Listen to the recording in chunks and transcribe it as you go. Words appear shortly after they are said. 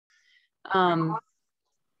Um,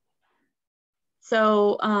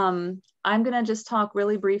 I'm going to just talk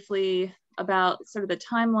really briefly about sort of the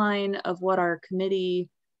timeline of what our committee,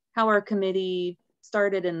 how our committee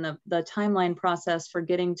started in the timeline process for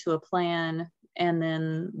getting to a plan and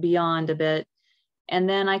then beyond a bit. And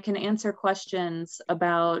then I can answer questions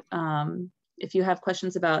about, if you have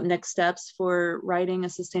questions about next steps for writing a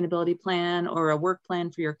sustainability plan or a work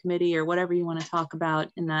plan for your committee or whatever you want to talk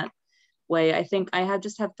about in that way. I think I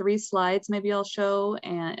just have 3 slides maybe I'll show,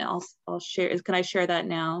 and I'll share. Can I share that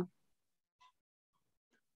now?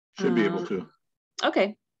 Should be able to.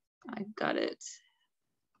 Okay, I got it.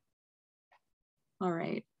 All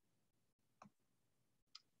right.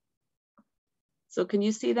 So can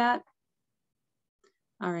you see that?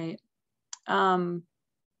 All right.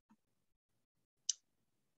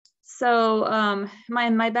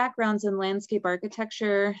 My background's in landscape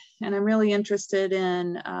architecture, and I'm really interested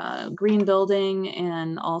in green building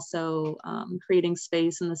and also creating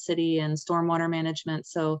space in the city and stormwater management.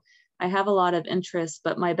 So I have a lot of interest,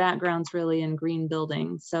 but my background's really in green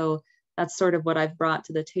building. So that's sort of what I've brought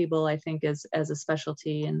to the table, I think, as a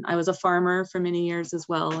specialty. And I was a farmer for many years as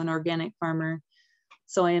well, an organic farmer.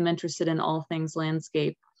 So I am interested in all things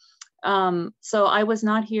landscape. So I was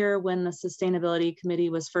not here when the Sustainability Committee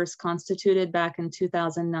was first constituted back in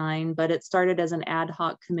 2009, but it started as an ad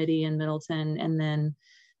hoc committee in Middleton and then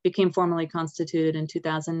became formally constituted in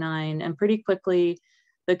 2009. And pretty quickly,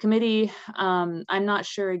 the committee, I'm not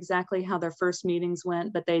sure exactly how their first meetings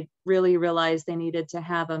went, but they really realized they needed to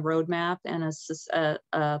have a roadmap and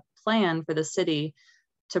a plan for the city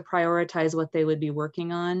to prioritize what they would be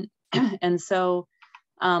working on. And so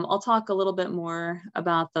I'll talk a little bit more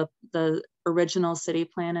about the original city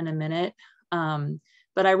plan in a minute.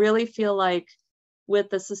 But I really feel like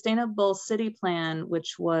with the Sustainable City Plan,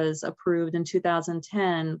 which was approved in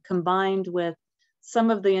 2010, combined with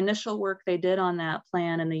some of the initial work they did on that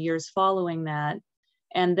plan in the years following that,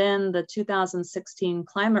 and then the 2016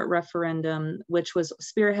 climate referendum, which was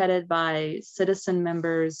spearheaded by citizen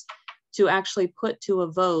members to actually put to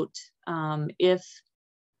a vote if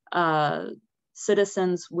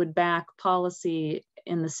citizens would back policy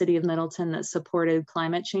in the city of Middleton that supported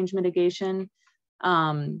climate change mitigation.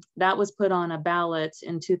 That was put on a ballot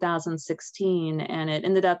in 2016, and it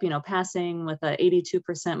ended up, passing with an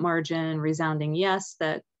 82% margin, resounding yes,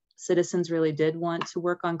 that citizens really did want to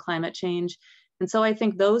work on climate change. And so I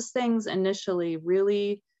think those things initially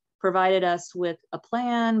really provided us with a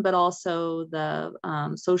plan, but also the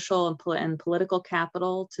social and political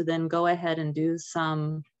capital to then go ahead and do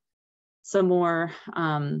some more,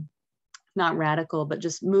 not radical, but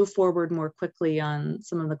just move forward more quickly on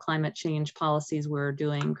some of the climate change policies we're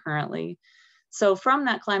doing currently. So from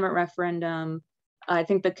that climate referendum, I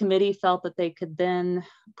think the committee felt that they could then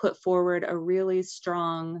put forward a really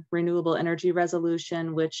strong renewable energy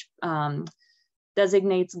resolution, which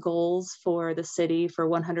designates goals for the city for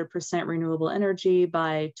 100% renewable energy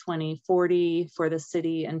by 2040 for the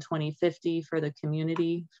city and 2050 for the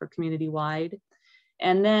community, for community-wide.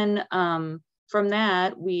 And then from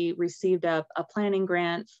that, we received a planning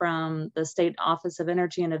grant from the State Office of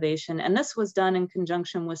Energy Innovation. And this was done in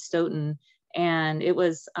conjunction with Stoughton. And it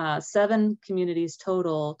was 7 communities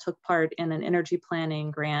total took part in an energy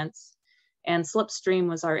planning grant. And Slipstream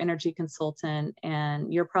was our energy consultant.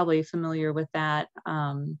 And you're probably familiar with that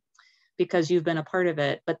because you've been a part of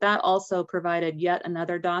it. But that also provided yet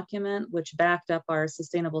another document which backed up our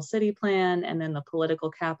sustainable city plan, and then the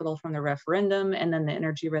political capital from the referendum, and then the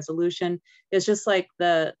energy resolution. It's just like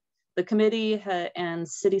the committee and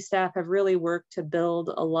city staff have really worked to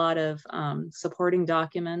build a lot of supporting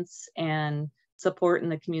documents and support in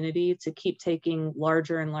the community to keep taking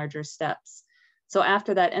larger and larger steps. So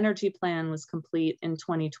after that energy plan was complete in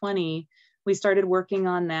 2020, we started working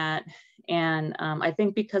on that. And I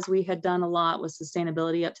think because we had done a lot with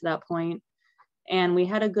sustainability up to that point, and we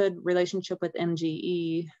had a good relationship with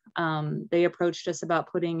MGE, they approached us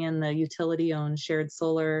about putting in the utility-owned shared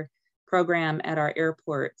solar program at our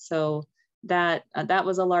airport. So that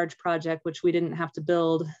was a large project, which we didn't have to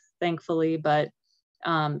build, thankfully, but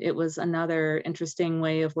it was another interesting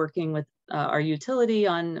way of working with our utility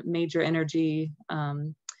on major energy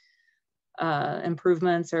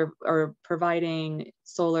improvements or providing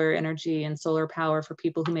solar energy and solar power for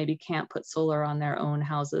people who maybe can't put solar on their own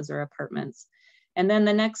houses or apartments. And then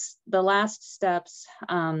the last steps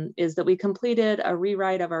is that we completed a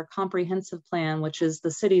rewrite of our comprehensive plan, which is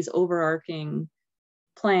the city's overarching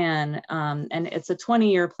plan. And it's a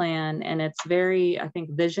 20-year plan, and it's very, I think,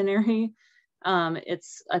 visionary.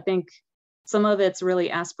 I think some of it's really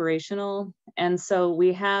aspirational. And so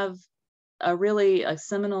we have a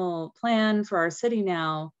seminal plan for our city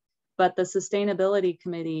now, But the Sustainability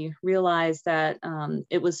Committee realized that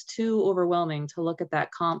it was too overwhelming to look at that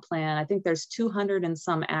comp plan. I think there's 200 and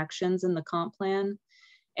some actions in the comp plan.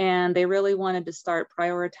 And they really wanted to start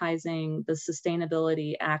prioritizing the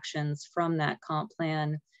sustainability actions from that comp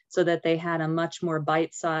plan so that they had a much more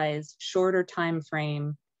bite-sized, shorter time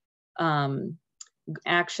frame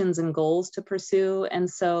actions and goals to pursue. And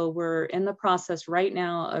so we're in the process right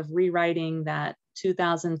now of rewriting that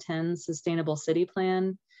 2010 Sustainable City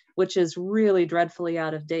Plan, which is really dreadfully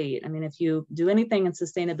out of date. I mean, if you do anything in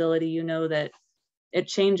sustainability, you know that it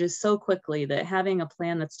changes so quickly that having a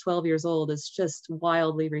plan that's 12 years old is just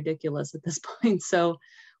wildly ridiculous at this point. So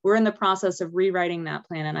we're in the process of rewriting that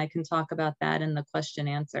plan, and I can talk about that in the question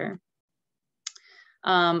answer.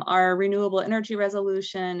 Our renewable energy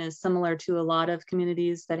resolution is similar to a lot of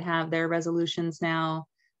communities that have their resolutions now.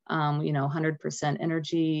 100%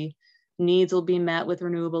 energy needs will be met with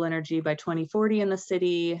renewable energy by 2040 in the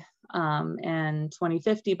city, and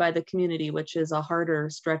 2050 by the community, which is a harder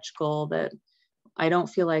stretch goal that I don't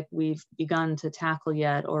feel like we've begun to tackle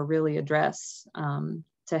yet or really address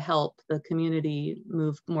to help the community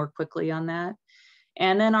move more quickly on that.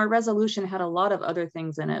 And then our resolution had a lot of other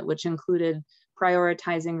things in it, which included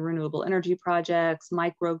prioritizing renewable energy projects,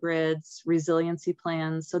 microgrids, resiliency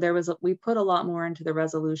plans. So we put a lot more into the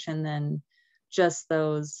resolution than just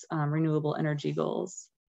those renewable energy goals.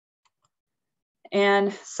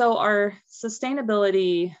 And so our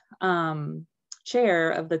sustainability chair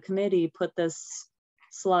of the committee put this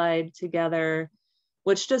slide together,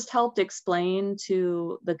 which just helped explain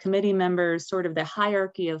to the committee members sort of the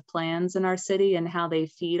hierarchy of plans in our city and how they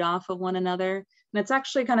feed off of one another. And it's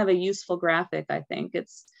actually kind of a useful graphic, I think.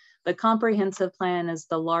 It's the comprehensive plan is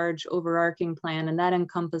the large overarching plan, and that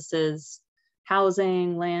encompasses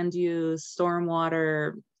housing, land use,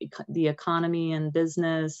 stormwater, the economy and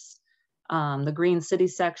business, the green city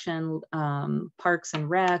section, parks and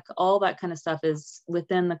rec, all that kind of stuff is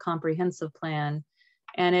within the comprehensive plan.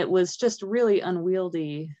 And it was just really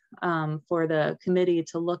unwieldy for the committee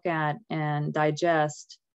to look at and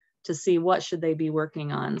digest to see what should they be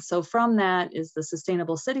working on. So from that is the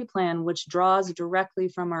Sustainable City Plan, which draws directly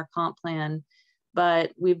from our comp plan,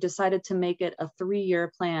 but we've decided to make it a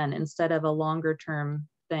 3-year plan instead of a longer term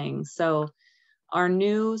thing. So our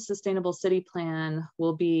new Sustainable City Plan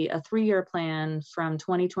will be a 3-year plan from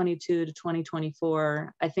 2022 to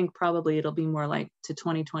 2024. I think probably it'll be more like to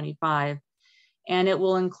 2025. And it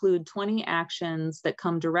will include 20 actions that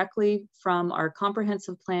come directly from our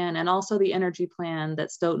comprehensive plan and also the energy plan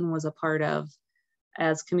that Stoughton was a part of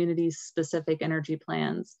as community-specific energy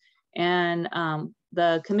plans. And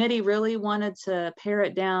the committee really wanted to pare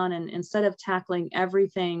it down, and instead of tackling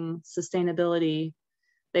everything sustainability,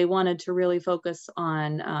 they wanted to really focus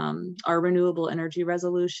on our renewable energy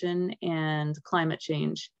resolution and climate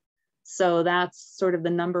change. So that's sort of the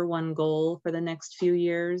 #1 goal for the next few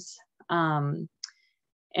years.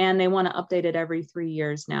 And they want to update it every 3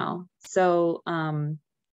 years now. So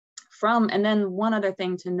and then one other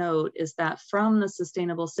thing to note is that from the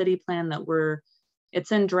Sustainable City Plan that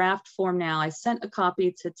it's in draft form now. I sent a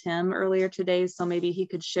copy to Tim earlier today, so maybe he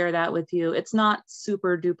could share that with you. It's not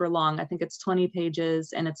super duper long. I think it's 20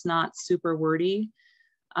 pages and it's not super wordy.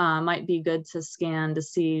 Might be good to scan to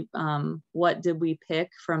see what did we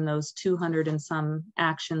pick from those 200 and some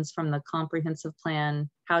actions from the comprehensive plan.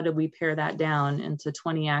 How did we pare that down into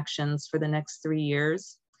 20 actions for the next 3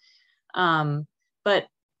 years? But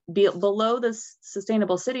below the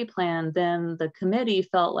Sustainable City Plan, then the committee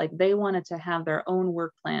felt like they wanted to have their own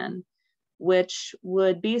work plan, which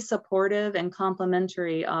would be supportive and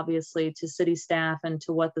complementary, obviously, to city staff and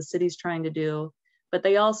to what the city's trying to do. But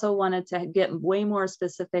they also wanted to get way more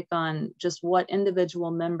specific on just what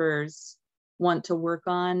individual members want to work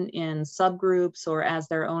on in subgroups or as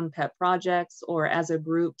their own pet projects or as a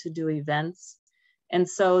group to do events. And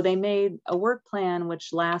so they made a work plan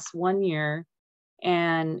which lasts 1 year,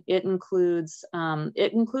 and it includes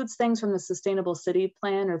things from the Sustainable City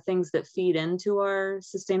Plan or things that feed into our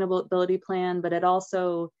sustainability plan, but it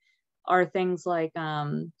also are things like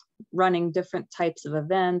running different types of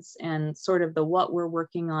events and sort of the what we're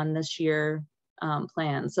working on this year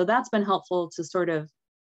plan. So that's been helpful to sort of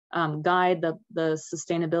guide the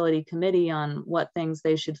Sustainability Committee on what things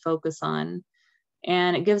they should focus on.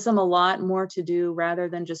 And it gives them a lot more to do rather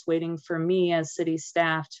than just waiting for me as city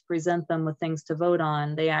staff to present them with things to vote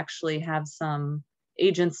on. They actually have some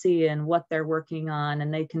agency in what they're working on,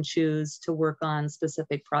 and they can choose to work on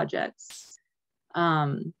specific projects.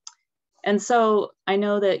 And so I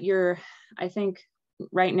know that I think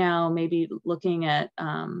right now, maybe looking at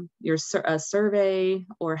a survey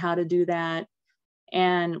or how to do that.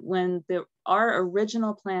 And when our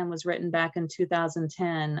original plan was written back in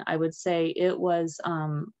 2010. I would say it was,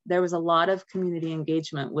 there was a lot of community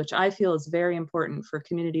engagement, which I feel is very important for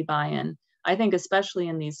community buy-in. I think especially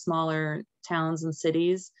in these smaller towns and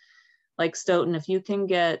cities like Stoughton, if you can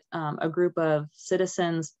get a group of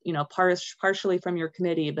citizens, you know, partially from your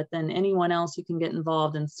committee, but then anyone else you can get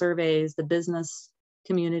involved in surveys, the business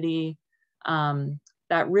community,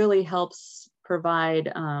 that really helps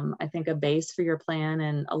provide, I think, a base for your plan.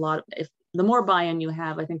 And a lot, if the more buy-in you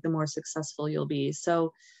have, I think the more successful you'll be.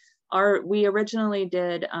 So we originally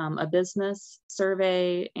did a business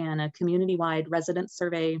survey and a community-wide resident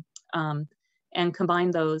survey, and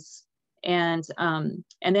combined those. And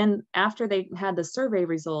then after they had the survey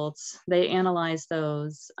results, they analyzed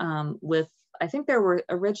those with, I think there were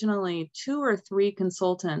originally 2 or 3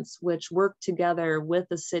 consultants which worked together with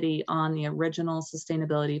the city on the original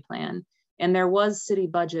sustainability plan. And there was city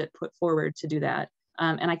budget put forward to do that.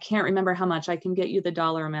 And I can't remember how much. I can get you the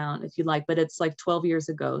dollar amount if you'd like, but it's like 12 years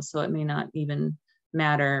ago, so it may not even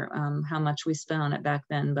matter how much we spent on it back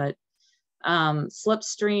then. But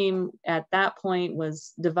Slipstream at that point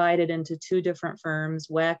was divided into 2 different firms,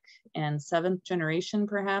 WEC and 7th Generation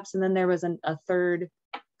perhaps. And then there was a third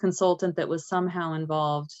consultant that was somehow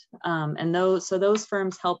involved. And those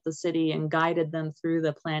firms helped the city and guided them through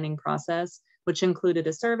the planning process, which included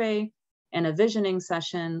a survey and a visioning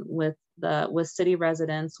session with city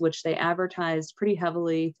residents, which they advertised pretty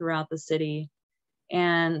heavily throughout the city.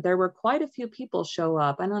 And there were quite a few people show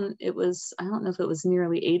up. I don't know if it was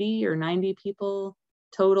nearly 80 or 90 people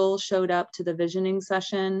total showed up to the visioning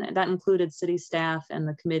session. That included city staff and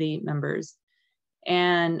the committee members.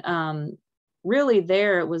 And really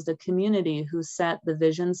there, it was the community who set the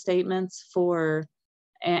vision statements for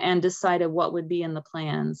and decided what would be in the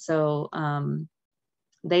plan. So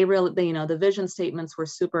the vision statements were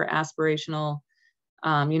super aspirational.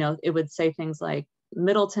 It would say things like,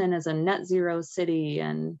 Middleton is a net zero city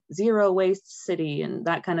and zero waste city and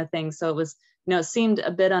that kind of thing. So it was, it seemed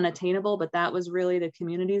a bit unattainable, but that was really the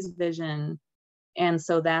community's vision. And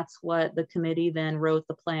so that's what the committee then wrote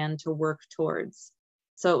the plan to work towards.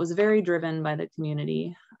 So it was very driven by the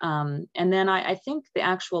community. And then I think the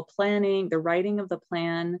actual planning, the writing of the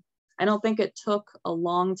plan, I don't think it took a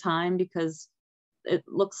long time because it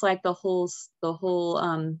looks like the whole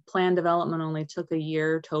plan development only took a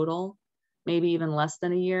year total, maybe even less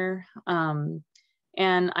than a year. And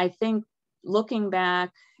I think looking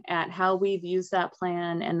back at how we've used that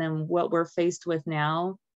plan and then what we're faced with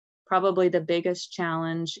now, probably the biggest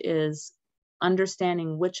challenge is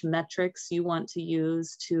understanding which metrics you want to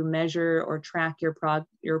use to measure or track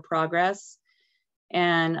your progress.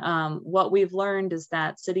 And what we've learned is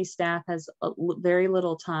that city staff has very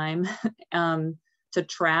little time to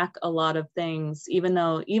track a lot of things, even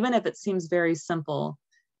if it seems very simple,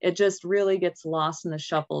 it just really gets lost in the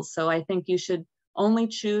shuffle. So I think you should only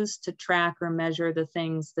choose to track or measure the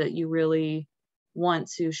things that you really want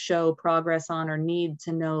to show progress on or need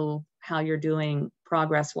to know how you're doing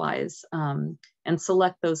progress-wise, and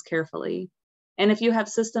select those carefully. And if you have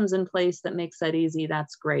systems in place that makes that easy,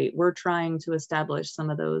 that's great. We're trying to establish some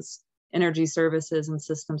of those energy services and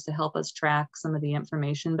systems to help us track some of the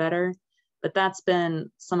information better. But that's been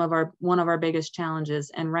one of our biggest challenges.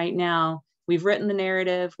 And right now, we've written the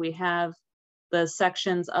narrative, we have the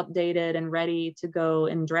sections updated and ready to go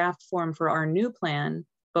in draft form for our new plan,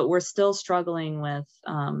 but we're still struggling with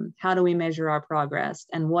how do we measure our progress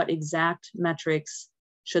and what exact metrics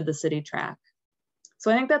should the city track. So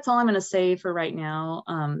I think that's all I'm going to say for right now,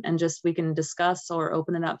 and just we can discuss or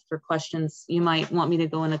open it up for questions. You might want me to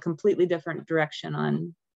go in a completely different direction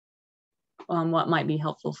on what might be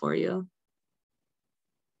helpful for you.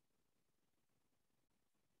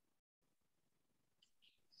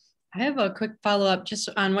 I have a quick follow-up just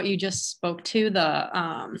on what you just spoke to,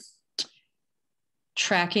 the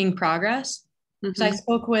tracking progress. Mm-hmm. So I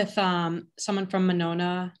spoke with someone from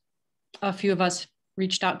Monona. A few of us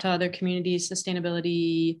reached out to other communities,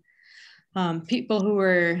 sustainability people who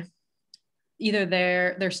were either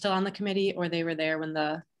they're still on the committee or they were there when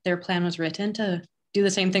their plan was written to do the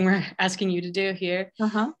same thing we're asking you to do here.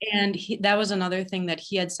 Uh-huh. And that was another thing that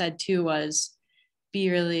he had said too, was be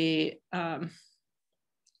really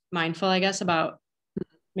mindful, I guess, about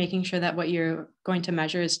making sure that what you're going to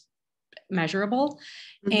measure is measurable.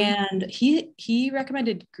 Mm-hmm. And he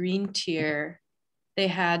recommended Green Tier. They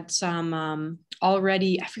had some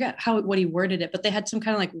already, I forgot what he worded it, but they had some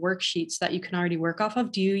kind of like worksheets that you can already work off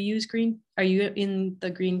of. Do you use are you in the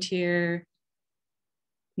Green Tier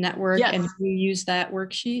network? Yes. And do you use that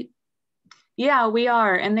worksheet? Yeah, we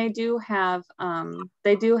are. And they do have, I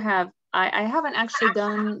haven't actually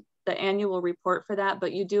done the annual report for that,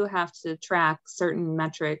 but you do have to track certain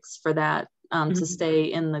metrics for that to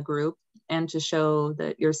stay in the group and to show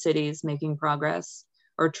that your city's making progress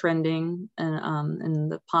or trending in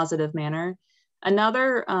the positive manner.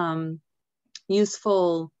 Another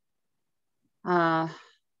useful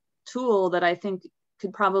tool that I think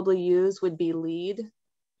could probably use would be LEED.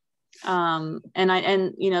 And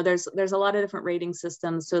you know, there's a lot of different rating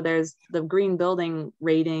systems. So there's the green building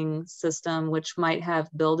rating system, which might have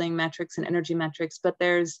building metrics and energy metrics, but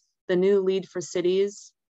there's the new LEED for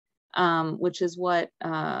cities, which is what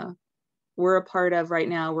we're a part of right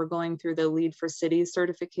now. We're going through the LEED for cities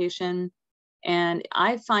certification. And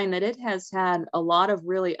I find that it has had a lot of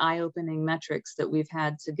really eye-opening metrics that we've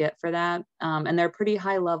had to get for that. And they're pretty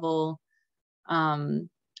high level,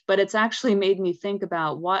 but it's actually made me think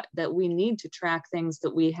about that we need to track things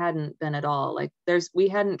that we hadn't been at all. Like we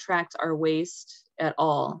hadn't tracked our waste at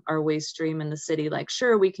all, our waste stream in the city. Like,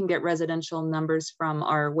 sure, we can get residential numbers from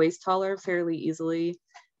our waste hauler fairly easily,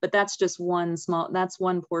 but that's just that's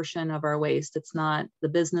one portion of our waste. It's not the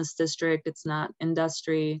business district, it's not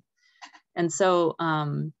industry. And so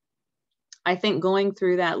I think going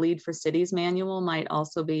through that LEED for Cities manual might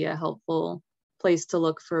also be a helpful place to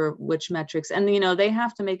look for which metrics. And, you know, they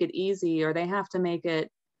have to make it easy, or they have to make it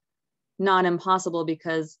not impossible,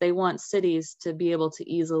 because they want cities to be able to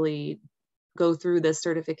easily go through this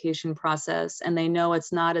certification process. And they know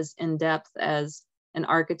it's not as in-depth as an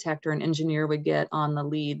architect or an engineer would get on the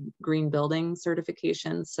LEED green building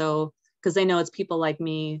certification. So, because they know it's people like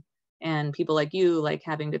me and people like you, like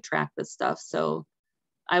having to track this stuff. So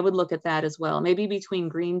I would look at that as well. Maybe between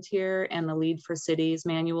green tier and the LEED for Cities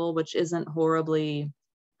manual, which isn't horribly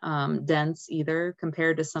dense either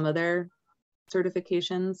compared to some of their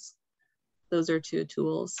certifications. Those are two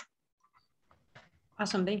tools.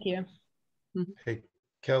 Awesome, thank you. Hey,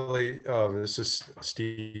 Kelly, this is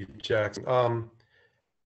Steve Jackson.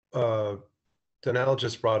 Danelle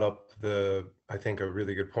just brought up I think a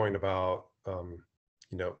really good point about,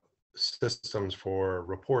 you know, systems for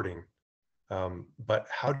reporting. But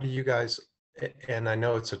how do you guys, and I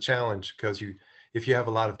know it's a challenge because if you have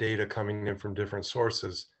a lot of data coming in from different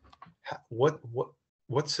sources,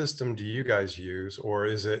 what system do you guys use, or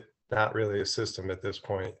is it not really a system at this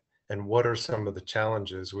point? And what are some of the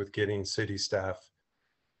challenges with getting city staff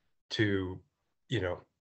to, you know,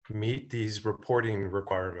 meet these reporting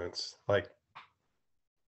requirements, like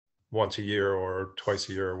once a year or twice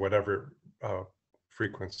a year or whatever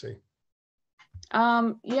frequency?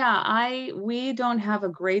 Yeah, we don't have a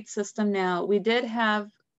great system now. We did have,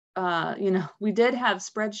 you know, we did have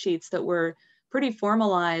spreadsheets that were pretty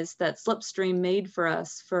formalized that Slipstream made for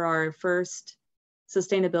us for our first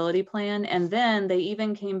sustainability plan. And then they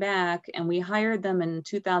even came back and we hired them in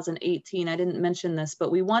 2018. I didn't mention this,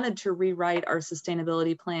 but we wanted to rewrite our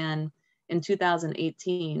sustainability plan in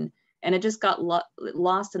 2018. And it just got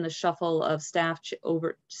lost in the shuffle of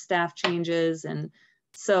staff changes. And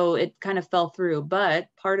so it kind of fell through. But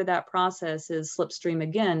part of that process is Slipstream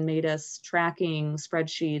again made us tracking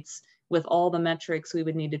spreadsheets with all the metrics we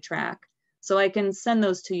would need to track. So I can send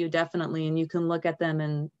those to you definitely, and you can look at them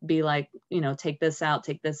and be like, you know, take this out,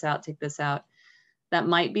 take this out, take this out. That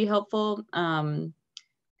might be helpful.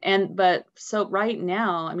 But so right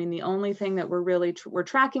now, I mean, the only thing that we're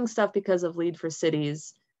tracking stuff because of LEED for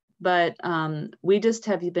Cities, but we just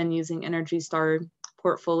have been using Energy Star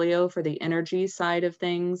portfolio for the energy side of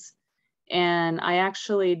things. And I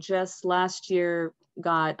actually just last year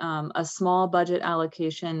got a small budget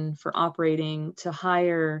allocation for operating to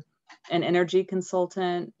hire an energy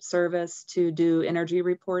consultant service to do energy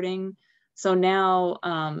reporting. So now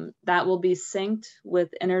that will be synced with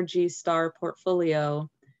Energy Star portfolio.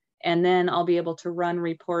 And then I'll be able to run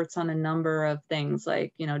reports on a number of things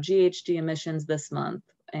like, you know, GHG emissions this month.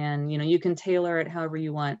 And, you know, you can tailor it however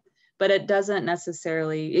you want, but it doesn't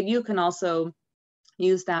necessarily, you can also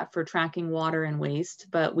use that for tracking water and waste,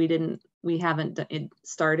 but we haven't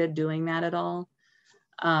started doing that at all.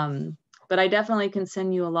 But I definitely can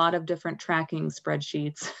send you a lot of different tracking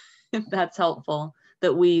spreadsheets if that's helpful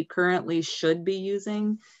that we currently should be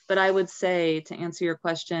using. But I would say, to answer your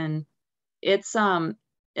question, it's a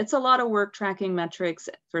lot of work tracking metrics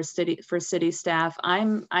for city staff.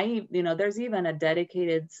 You know, there's even a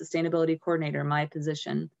dedicated sustainability coordinator, my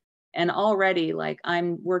position. And already, like,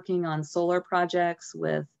 I'm working on solar projects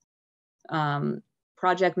with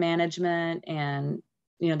project management, and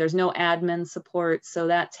you know, there's no admin support, so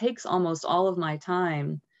that takes almost all of my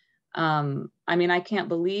time. I mean, I can't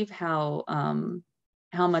believe how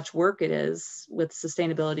much work it is with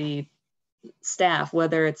sustainability staff,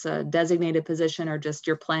 whether it's a designated position or just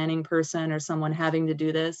your planning person or someone having to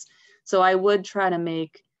do this. So I would try to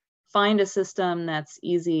make find a system that's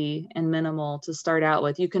easy and minimal to start out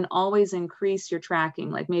with. You can always increase your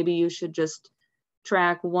tracking. Like maybe you should just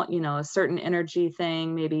track one, a certain energy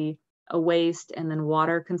thing, maybe a waste and then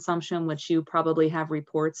water consumption, which you probably have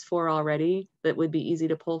reports for already that would be easy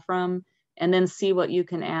to pull from, and then see what you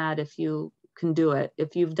can add if you can do it.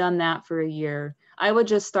 If you've done that for a year, I would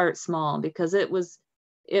just start small, because it was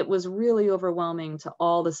really overwhelming to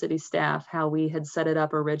all the city staff how we had set it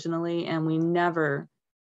up originally, and we never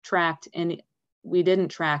tracked any, we didn't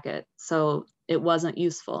track it, so it wasn't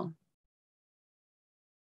useful.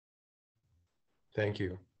 Thank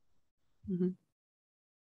you. Mm-hmm.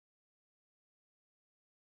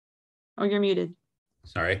 Oh, you're muted.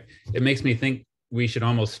 Sorry. It makes me think we should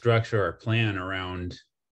almost structure our plan around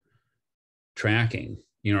tracking,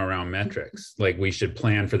 around metrics. Like we should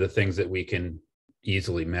plan for the things that we can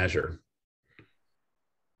easily measure.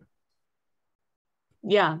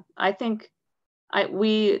 Yeah, I think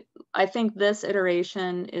this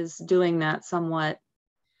iteration is doing that somewhat.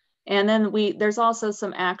 And then there's also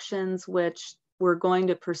some actions which we're going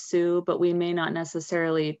to pursue, but we may not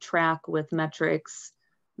necessarily track with metrics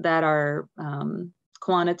that are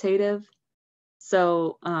quantitative.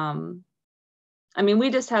 So, I mean, we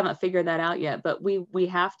just haven't figured that out yet, but we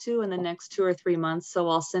have to in the next 2 or 3 months. So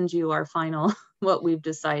I'll send you our final, what we've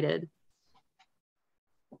decided.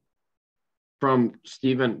 From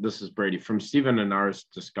Stephen, this is Brady, from Stephen and ours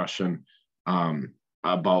discussion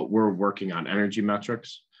about we're working on energy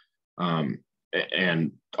metrics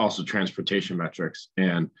and also transportation metrics.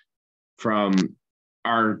 And from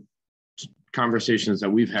our conversations that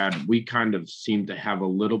we've had, we kind of seem to have a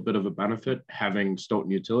little bit of a benefit having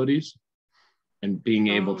Stoughton Utilities and being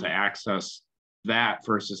able to access that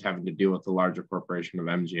versus having to deal with the larger corporation of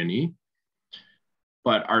MG&E.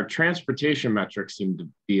 But our transportation metrics seem to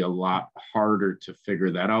be a lot harder to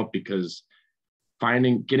figure that out, because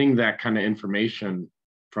getting that kind of information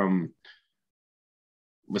from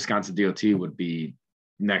Wisconsin DOT would be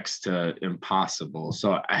next to impossible.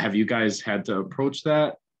 So have you guys had to approach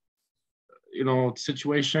that,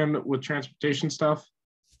 situation with transportation stuff?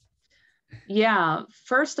 Yeah,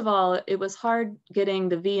 first of all, it was hard getting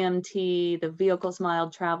the VMT, the vehicles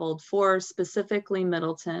miles traveled, for specifically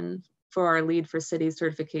Middleton for our lead for city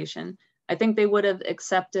certification. I think they would have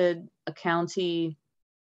accepted a county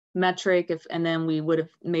metric and then we would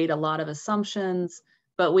have made a lot of assumptions,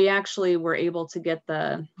 but we actually were able to get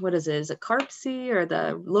the, what is it CARPC or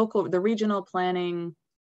the regional planning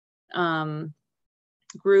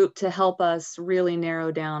group to help us really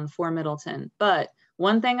narrow down for Middleton. But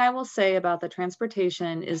one thing I will say about the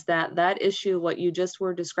transportation is that issue, what you just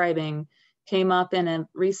were describing, came up in a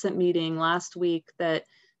recent meeting last week that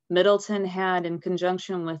Middleton had in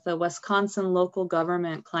conjunction with the Wisconsin Local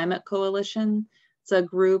Government Climate Coalition. It's a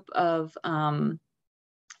group of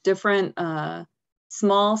different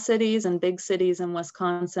small cities and big cities in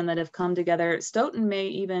Wisconsin that have come together. Stoughton may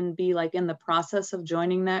even be like in the process of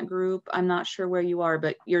joining that group. I'm not sure where you are,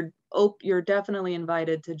 but you're definitely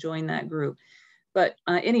invited to join that group. But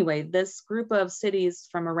anyway, this group of cities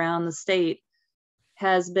from around the state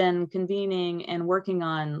has been convening and working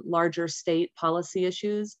on larger state policy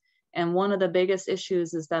issues. And one of the biggest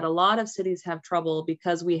issues is that a lot of cities have trouble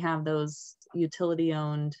because we have those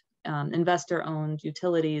utility-owned, investor-owned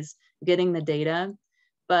utilities getting the data.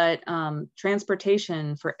 But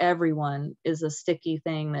transportation for everyone is a sticky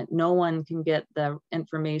thing that no one can get the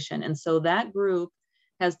information. And so that group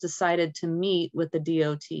has decided to meet with the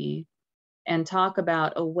DOT and talk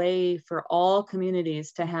about a way for all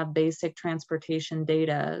communities to have basic transportation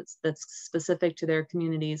data that's specific to their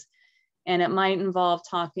communities. And it might involve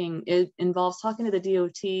talking to the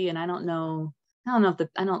DOT, and I don't know if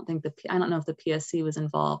the PSC was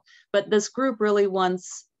involved, but this group really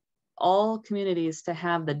wants all communities to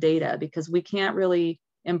have the data, because we can't really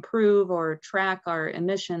improve or track our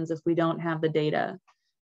emissions if we don't have the data.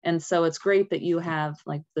 And so it's great that you have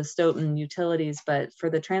like the Stoughton Utilities, but for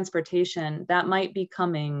the transportation, that might be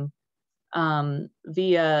coming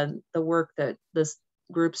via the work that this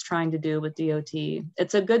group's trying to do with DOT.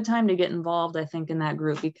 It's a good time to get involved, I think, in that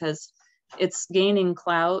group, because it's gaining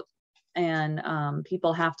clout, and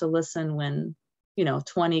people have to listen when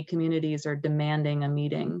 20 communities are demanding a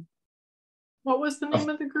meeting. What was the name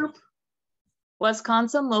of the group?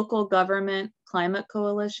 Wisconsin Local Government Climate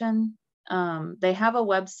Coalition. They have a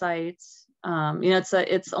website.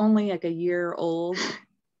 It's only like a year old,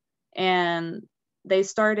 and they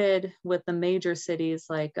started with the major cities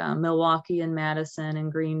like Milwaukee and Madison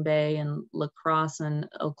and Green Bay and La Crosse and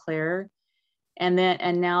Eau Claire, and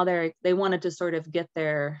now they wanted to sort of get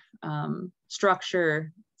their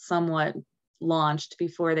structure somewhat launched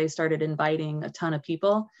before they started inviting a ton of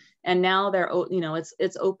people. And now they're,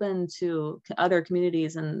 it's open to other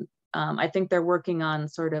communities. And I think they're working on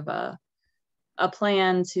sort of a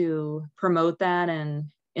plan to promote that and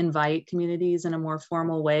invite communities in a more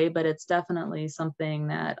formal way, but it's definitely something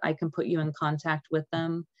that I can put you in contact with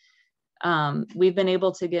them. We've been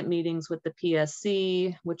able to get meetings with the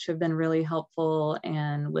PSC, which have been really helpful,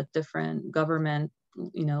 and with different government,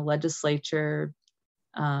 legislature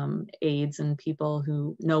aides and people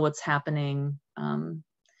who know what's happening in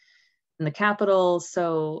the Capitol.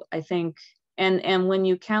 So I think, and when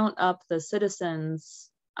you count up the citizens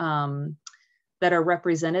that are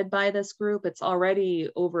represented by this group, it's already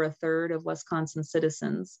over a third of Wisconsin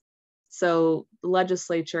citizens. So the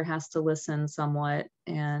legislature has to listen somewhat,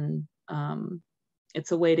 and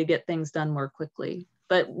it's a way to get things done more quickly.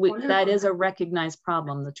 But that is a recognized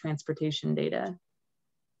problem, the transportation data.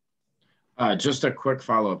 Just a quick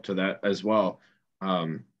follow-up to that as well.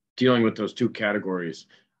 Dealing with those two categories,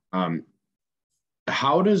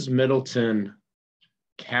 how does Middleton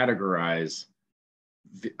categorize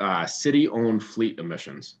city-owned fleet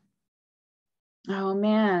emissions? Oh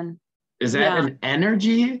man. Is that an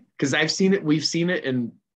energy? Because we've seen it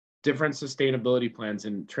in different sustainability plans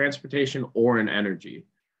in transportation or in energy.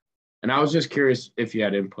 And I was just curious if you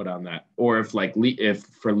had input on that, or if if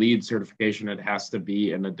for LEED certification, it has to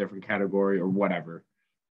be in a different category or whatever.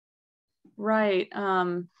 Right.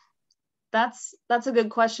 That's a good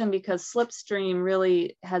question, because Slipstream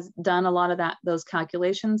really has done a lot of those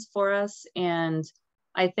calculations for us. And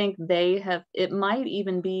I think it might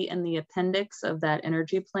even be in the appendix of that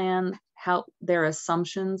energy plan, how their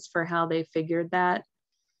assumptions for how they figured that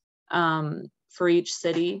for each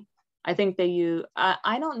city. I think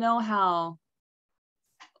I don't know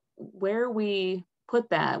where we put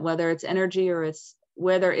that, whether it's energy or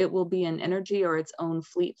whether it will be an energy or its own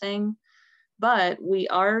fleet thing. But we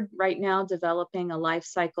are right now developing a life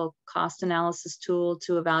cycle cost analysis tool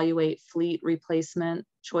to evaluate fleet replacement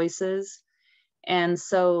choices. And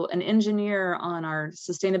so an engineer on our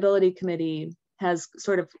sustainability committee has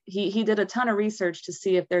he did a ton of research to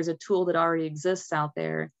see if there's a tool that already exists out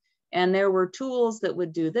there. And there were tools that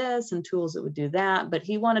would do this and tools that would do that, but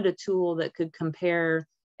he wanted a tool that could compare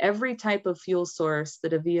every type of fuel source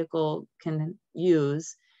that a vehicle can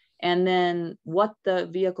use, and then what the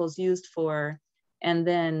vehicle's used for, and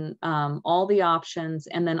then all the options,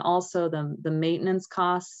 and then also the maintenance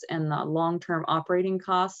costs and the long-term operating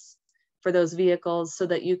costs for those vehicles, so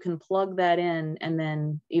that you can plug that in and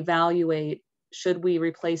then evaluate, should we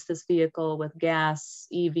replace this vehicle with gas,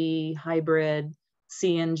 EV, hybrid,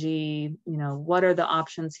 CNG, what are the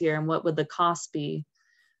options here and what would the cost be?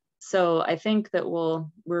 So I think that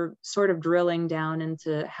we're sort of drilling down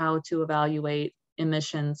into how to evaluate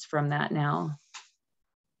emissions from that now.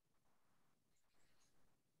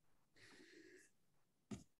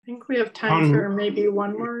 I think we have time for maybe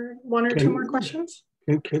one or two more questions.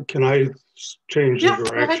 Can I change the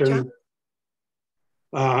direction?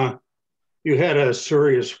 Go ahead, John. You had a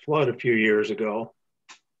serious flood a few years ago.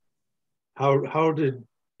 How did the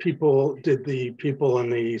people in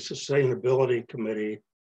the Sustainability Committee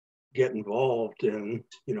get involved in,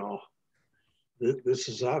 this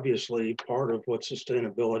is obviously part of what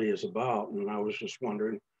sustainability is about. And I was just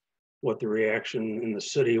wondering what the reaction in the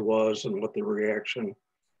city was and what the reaction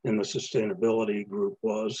in the sustainability group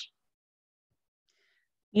was.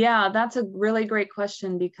 Yeah, that's a really great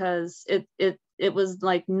question, because it was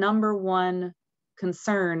like #1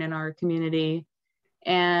 concern in our community.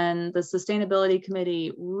 And the Sustainability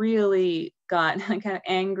Committee really got kind of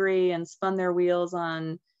angry and spun their wheels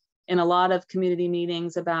in a lot of community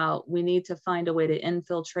meetings about, we need to find a way to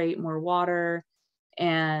infiltrate more water,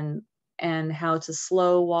 and how to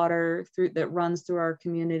slow water that runs through our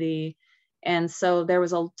community. And so there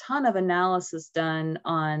was a ton of analysis done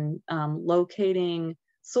on locating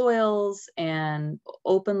soils and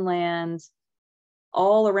open land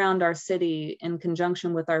all around our city in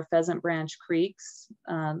conjunction with our Pheasant Branch creeks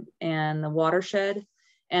and the watershed.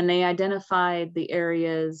 And they identified the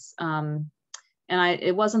areas,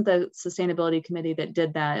 it wasn't the Sustainability Committee that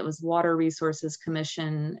did that. It was Water Resources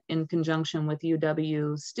Commission in conjunction with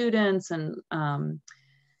UW students and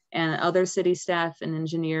other city staff and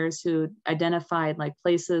engineers, who identified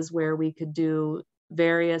places where we could do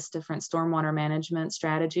various different stormwater management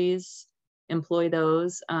strategies, employ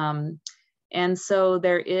those. And so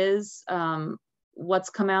there is, what's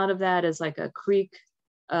come out of that is a creek,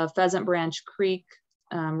 Pheasant Branch Creek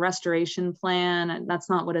restoration plan. That's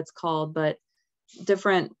not what it's called, but it's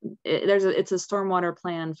a stormwater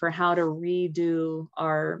plan for how to redo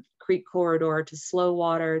our creek corridor to slow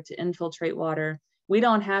water, to infiltrate water. We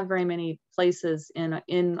don't have very many places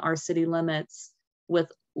in our city limits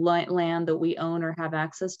with land that we own or have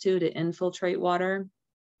access to infiltrate water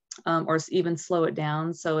or even slow it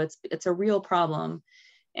down. So it's a real problem.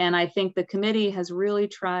 And I think the committee has really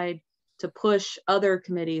tried to push other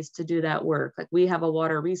committees to do that work. Like we have a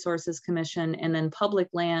Water Resources Commission, and then Public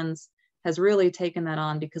Lands has really taken that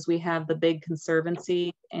on because we have the big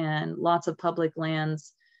conservancy and lots of public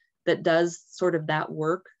lands that does sort of that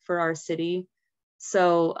work for our city.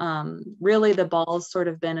 So really the ball's sort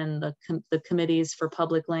of been in the committees for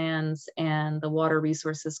public lands and the Water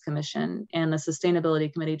Resources Commission, and the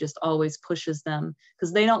Sustainability Committee just always pushes them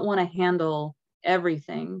because they don't want to handle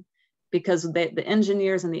everything, because the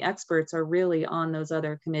engineers and the experts are really on those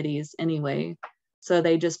other committees anyway. So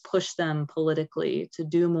they just push them politically to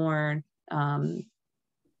do more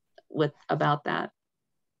about that.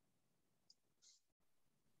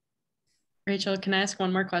 Rachel, can I ask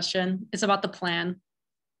one more question? It's about the plan.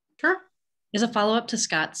 Sure. Is a follow-up to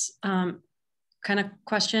Scott's kind of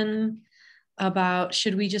question about,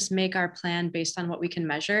 should we just make our plan based on what we can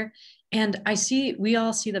measure? And we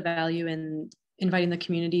all see the value in inviting the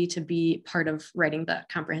community to be part of writing the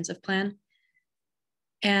comprehensive plan.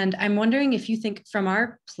 And I'm wondering if you think from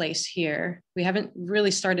our place here, we haven't really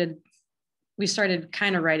started, we started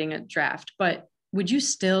kind of writing a draft, but would you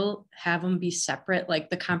still have them be separate, like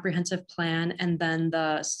the comprehensive plan and then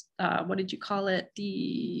the, what did you call it?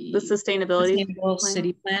 The sustainable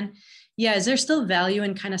city plan. Yeah, is there still value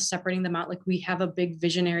in kind of separating them out? Like we have a big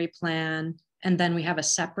visionary plan and then we have a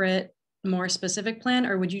separate, more specific plan,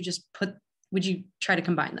 or would you just would you try to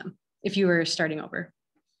combine them if you were starting over?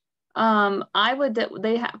 I would,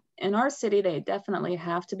 they have, in our city, they definitely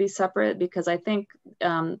have to be separate because I think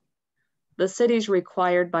the city's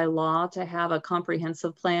required by law to have a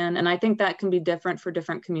comprehensive plan. And I think that can be different for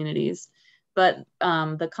different communities. But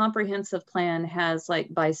the comprehensive plan has I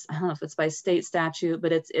don't know if it's by state statute,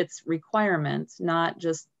 but it's requirements, not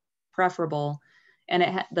just preferable.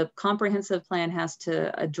 And the comprehensive plan has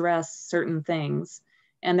to address certain things.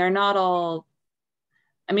 And they're not all,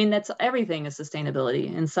 I mean, everything is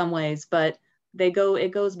sustainability in some ways, but it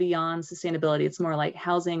goes beyond sustainability. It's more like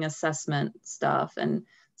housing assessment stuff. And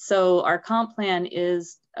so our comp plan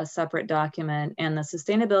is a separate document, and the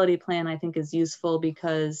sustainability plan I think is useful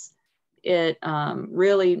because it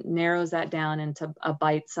really narrows that down into a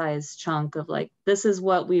bite-sized chunk of like, this is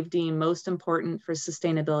what we've deemed most important for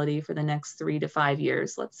sustainability for the next 3 to 5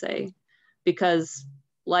 years, let's say. Because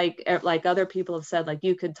like other people have said, like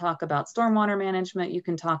you could talk about stormwater management, you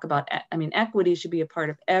can talk about, I mean, equity should be a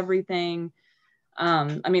part of everything.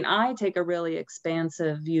 I mean, I take a really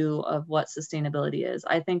expansive view of what sustainability is.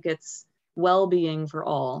 I think it's well-being for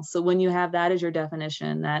all. So when you have that as your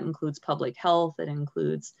definition, that includes public health, it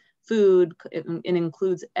includes food, it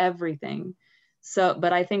includes everything. So,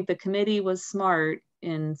 but I think the committee was smart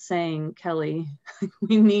in saying, Kelly,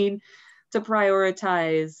 we need to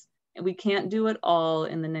prioritize. We can't do it all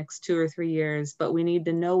in the next 2 or 3 years, but we need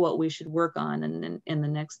to know what we should work on in the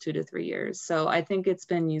next 2 to 3 years. So I think it's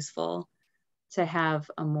been useful to have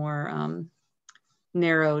a more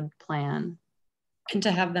narrowed plan. And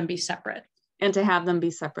to have them be separate. And to have them be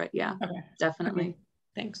separate, yeah, okay. Definitely. Okay.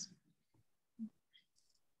 Thanks.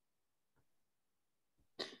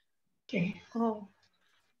 Okay. Oh.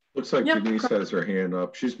 Looks like Denise has her hand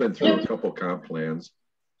up. She's been through a couple comp plans.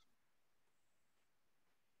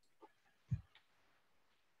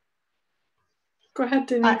 Go ahead,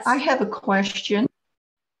 Denise. I have a question.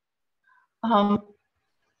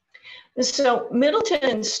 So Middleton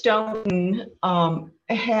and Stoughton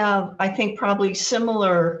have, I think, probably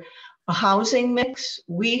similar housing mix.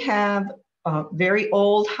 We have very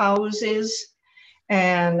old houses,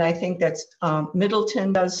 and I think that's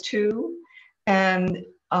Middleton does too. And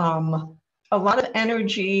a lot of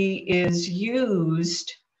energy is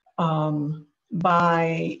used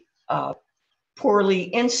by poorly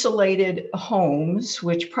insulated homes,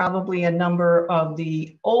 which probably a number of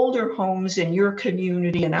the older homes in your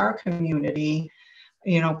community and our community,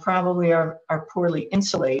 probably are poorly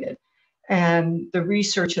insulated. And the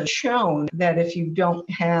research has shown that if you don't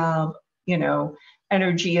have,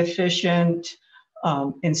 energy efficient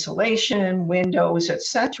insulation, windows,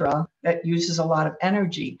 etc., that uses a lot of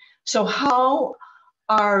energy. So how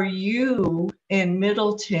are you in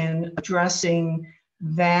Middleton addressing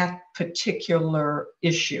that particular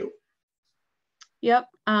issue? Yep.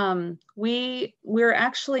 We're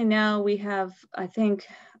actually now, we have, I think,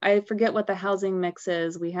 I forget what the housing mix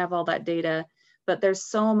is. We have all that data, but there's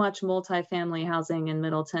so much multifamily housing in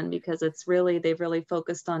Middleton because they've really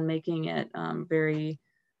focused on making it very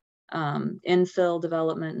infill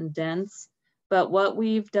development and dense. But what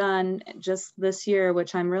we've done just this year,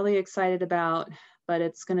 which I'm really excited about, but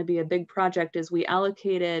it's going to be a big project, is we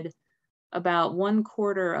allocated about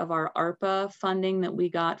 1/4 of our ARPA funding that we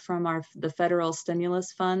got from the federal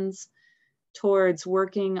stimulus funds towards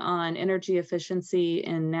working on energy efficiency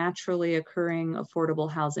in naturally occurring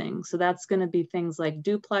affordable housing. So that's going to be things like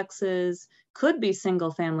duplexes, could be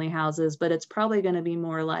single family houses, but it's probably going to be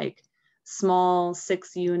more like small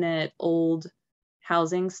 6-unit old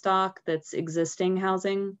housing stock that's existing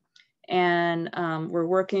housing. And we're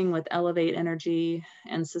working with Elevate Energy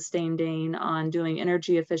and Sustainable on doing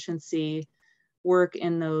energy efficiency work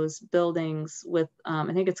in those buildings with,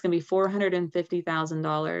 I think it's going to be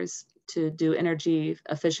 $450,000 to do energy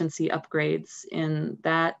efficiency upgrades in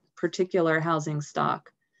that particular housing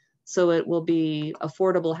stock. So it will be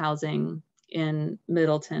affordable housing in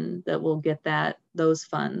Middleton that will get those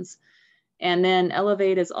funds. And then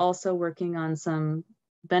Elevate is also working on some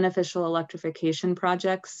beneficial electrification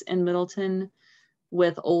projects in Middleton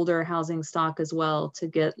with older housing stock as well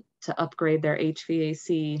to upgrade their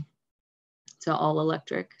HVAC to all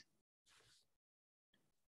electric.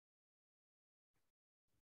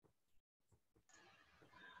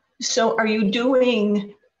 So are you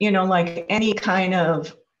doing, like any kind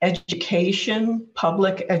of education,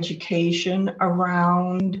 public education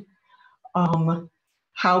around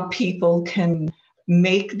how people can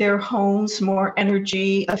make their homes more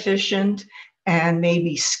energy efficient, and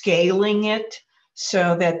maybe scaling it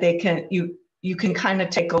so that you can kind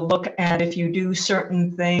of take a look at, if you do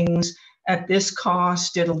certain things at this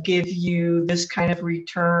cost, it'll give you this kind of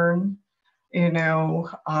return,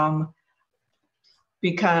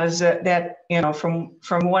 because that, from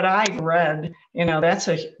what I've read, that's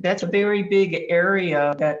a very big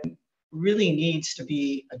area that really needs to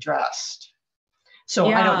be addressed. So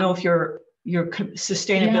yeah. I don't know if your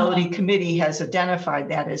sustainability committee has identified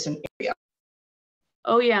that as an area.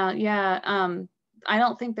 Oh yeah. I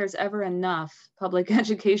don't think there's ever enough public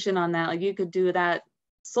education on that. Like, you could do that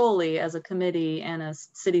solely as a committee and a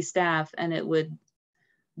city staff, and it would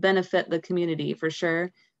benefit the community for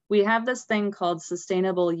sure. We have this thing called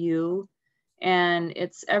Sustainable You, and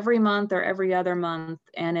it's every month or every other month,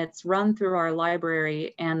 and it's run through our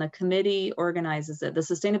library, and the committee organizes it. The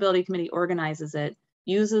Sustainability Committee organizes it,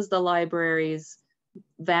 uses the library's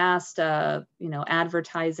vast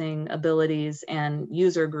advertising abilities and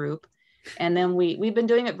user group. And then we've been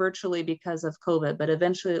doing it virtually because of COVID, but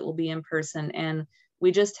eventually it will be in person. And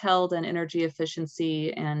we just held an energy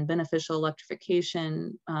efficiency and beneficial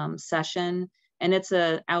electrification session. And it's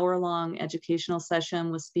an hour-long educational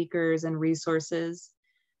session with speakers and resources.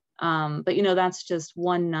 But that's just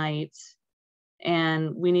one night.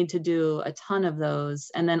 And we need to do a ton of those.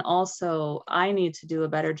 And then also I need to do a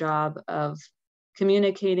better job of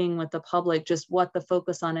communicating with the public just what the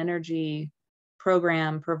Focus on Energy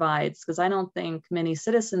program provides, because I don't think many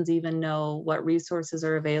citizens even know what resources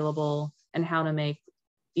are available and how to make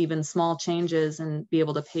even small changes and be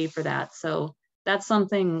able to pay for that. So that's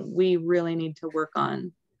something we really need to work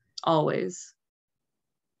on always.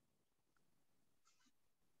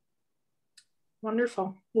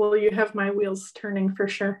 Wonderful. Well, you have my wheels turning for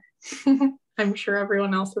sure. I'm sure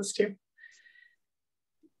everyone else is too.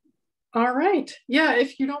 All right. Yeah,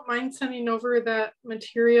 if you don't mind sending over that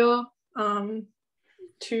material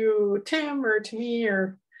to Tim or to me,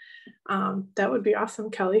 or that would be awesome,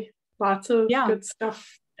 Kelly. Lots of good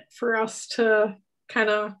stuff for us to kind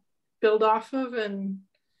of build off of and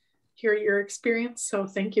hear your experience. So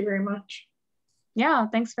thank you very much. Yeah,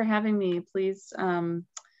 thanks for having me. Please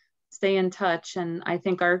stay in touch. And I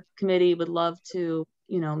think our committee would love to,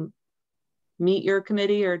 meet your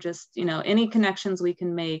committee, or just, any connections we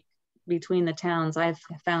can make between the towns, I've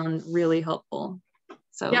found really helpful.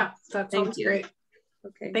 So yeah, that sounds great.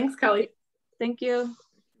 Okay. Thanks, Kelly. Thank you.